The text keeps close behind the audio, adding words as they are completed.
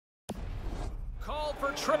Called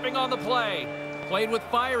for tripping on the play. Played with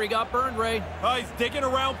fire, he got burned, Ray. He's digging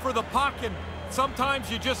around for the puck, and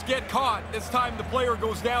sometimes you just get caught. This time the player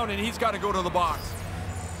goes down, and he's got to go to the box.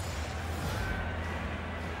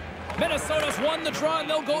 Minnesota's won the draw, and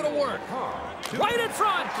they'll go to work. Right in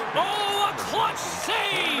front. Oh, a clutch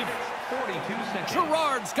save. 42 seconds.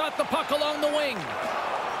 Girard's got the puck along the wing.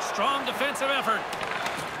 Strong defensive effort.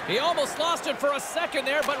 He almost lost it for a second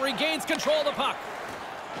there, but regains control of the puck.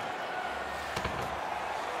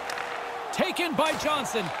 Taken by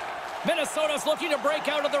Johnson. Minnesota's looking to break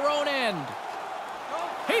out of their own end.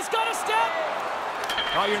 He's got a step.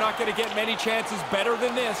 Oh, you're not going to get many chances better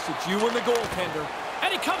than this. It's you and the goaltender.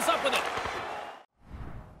 And he comes up with it.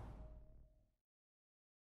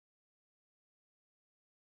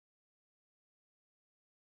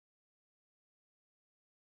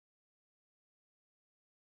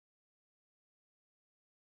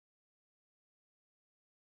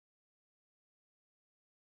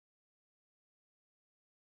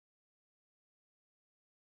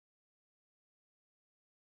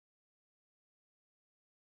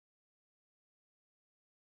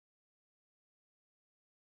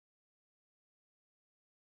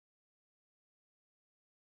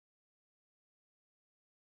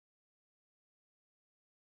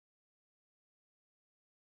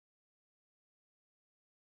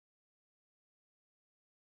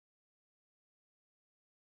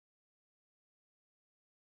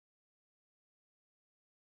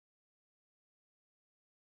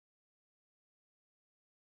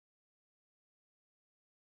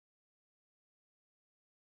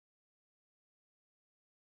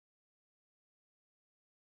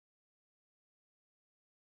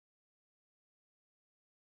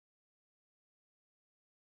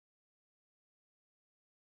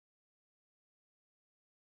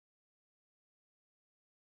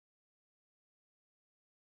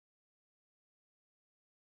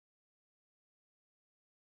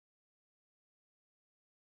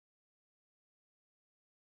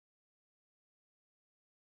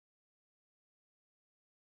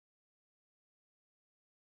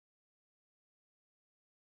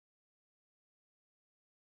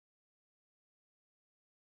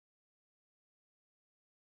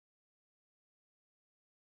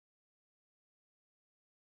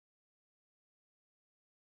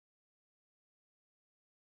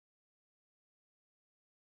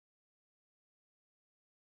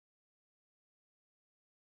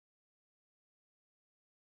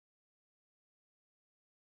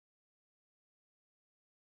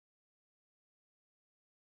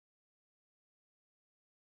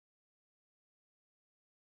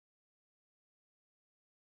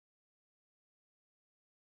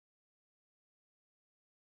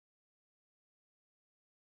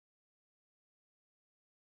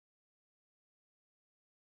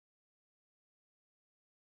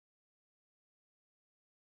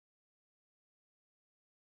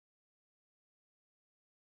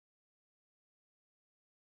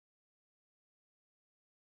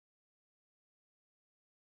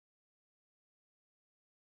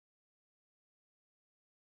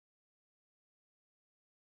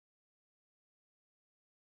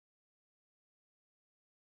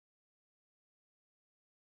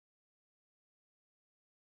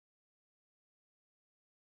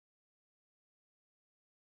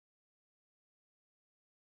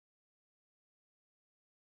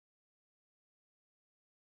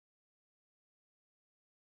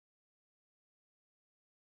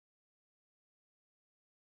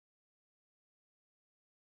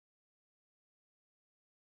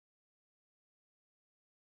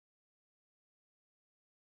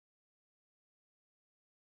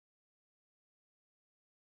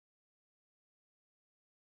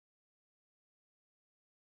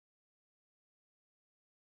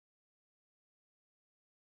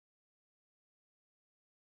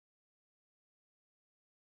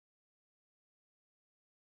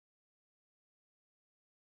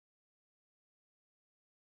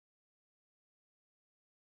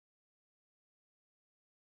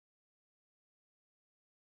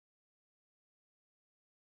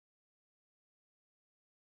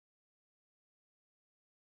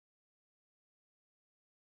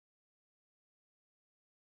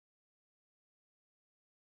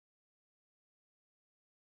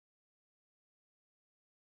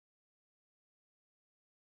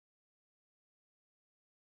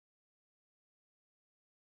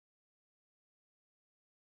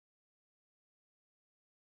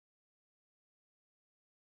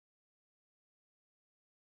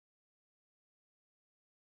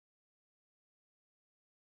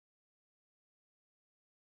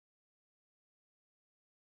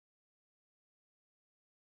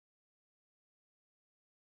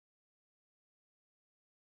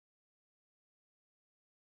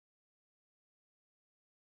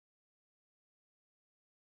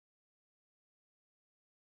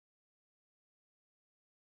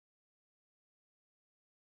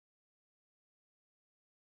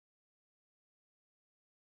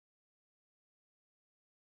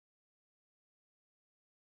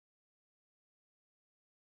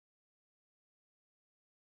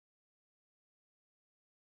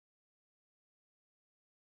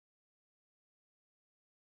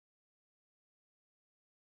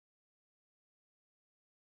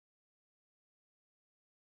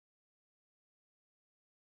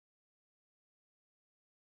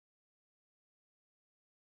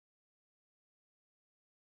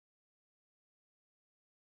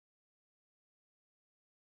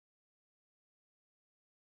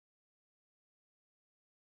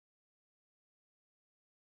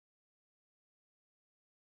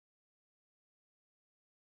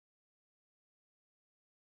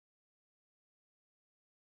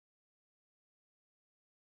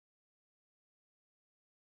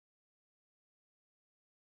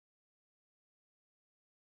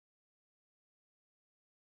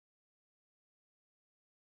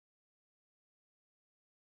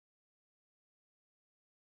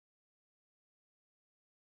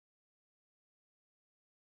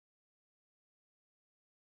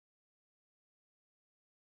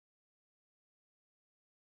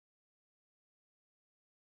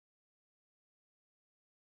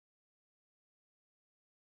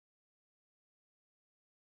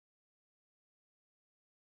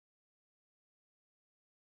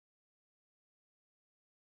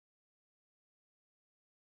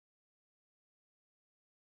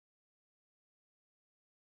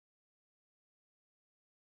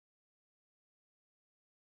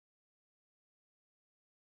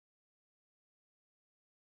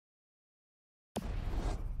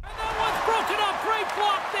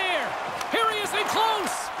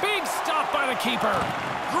 keeper.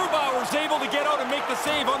 Grubauer's able to get out and make the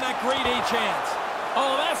save on that grade A chance.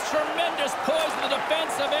 Oh, that's tremendous poise in the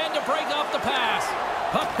defensive end to break off the pass.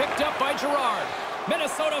 Puck picked up by Girard.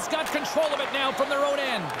 Minnesota's got control of it now from their own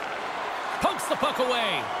end. Pokes the puck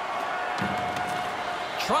away.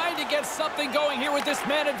 Trying to get something going here with this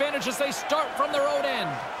man advantage as they start from their own end.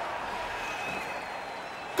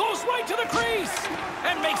 Goes right to the crease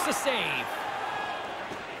and makes the save.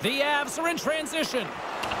 The Avs are in transition.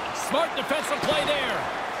 Smart defensive play there.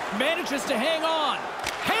 Manages to hang on.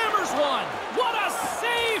 Hammers one. What a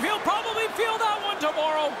save! He'll probably feel that one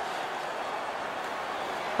tomorrow.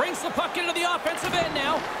 Brings the puck into the offensive end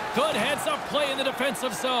now. Good heads-up play in the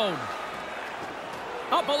defensive zone.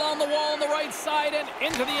 Up along the wall on the right side and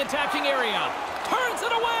into the attacking area. Turns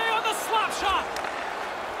it away on the slap shot.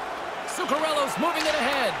 Zuccarello's moving it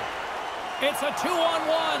ahead. It's a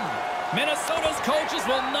 2-on-1. Minnesota's coaches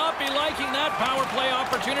will not be liking that power play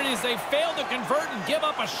opportunity as they fail to convert and give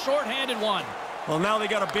up a shorthanded one. Well, now they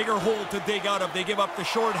got a bigger hole to dig out of. They give up the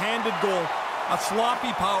shorthanded goal. A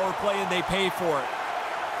sloppy power play, and they pay for it.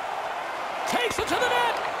 Takes it to the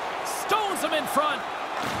net. Stones him in front.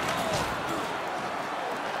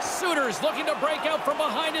 Suter's looking to break out from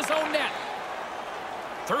behind his own net.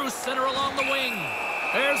 Through center along the wing.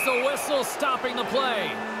 There's the whistle stopping the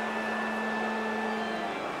play.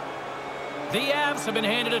 The Avs have been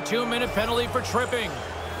handed a 2-minute penalty for tripping.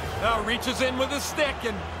 Now reaches in with his stick,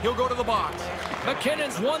 and he'll go to the box.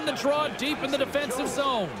 McKinnon's won the draw deep in the defensive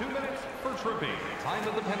zone. 2 minutes for tripping. Time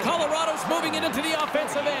of the penalty. Colorado's moving it into the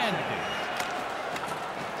offensive end.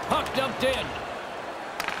 Puck dumped in.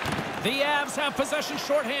 The Avs have possession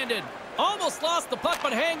shorthanded. Almost lost the puck,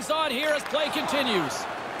 but hangs on here as play continues.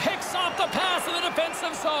 Picks off the pass in the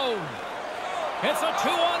defensive zone. It's a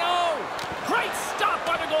 2-on-0. Great stop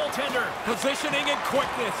by the goaltender. Positioning and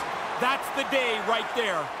quickness. That's the day right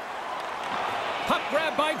there. Puck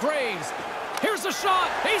grabbed by Graves. Here's the shot.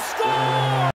 He scores!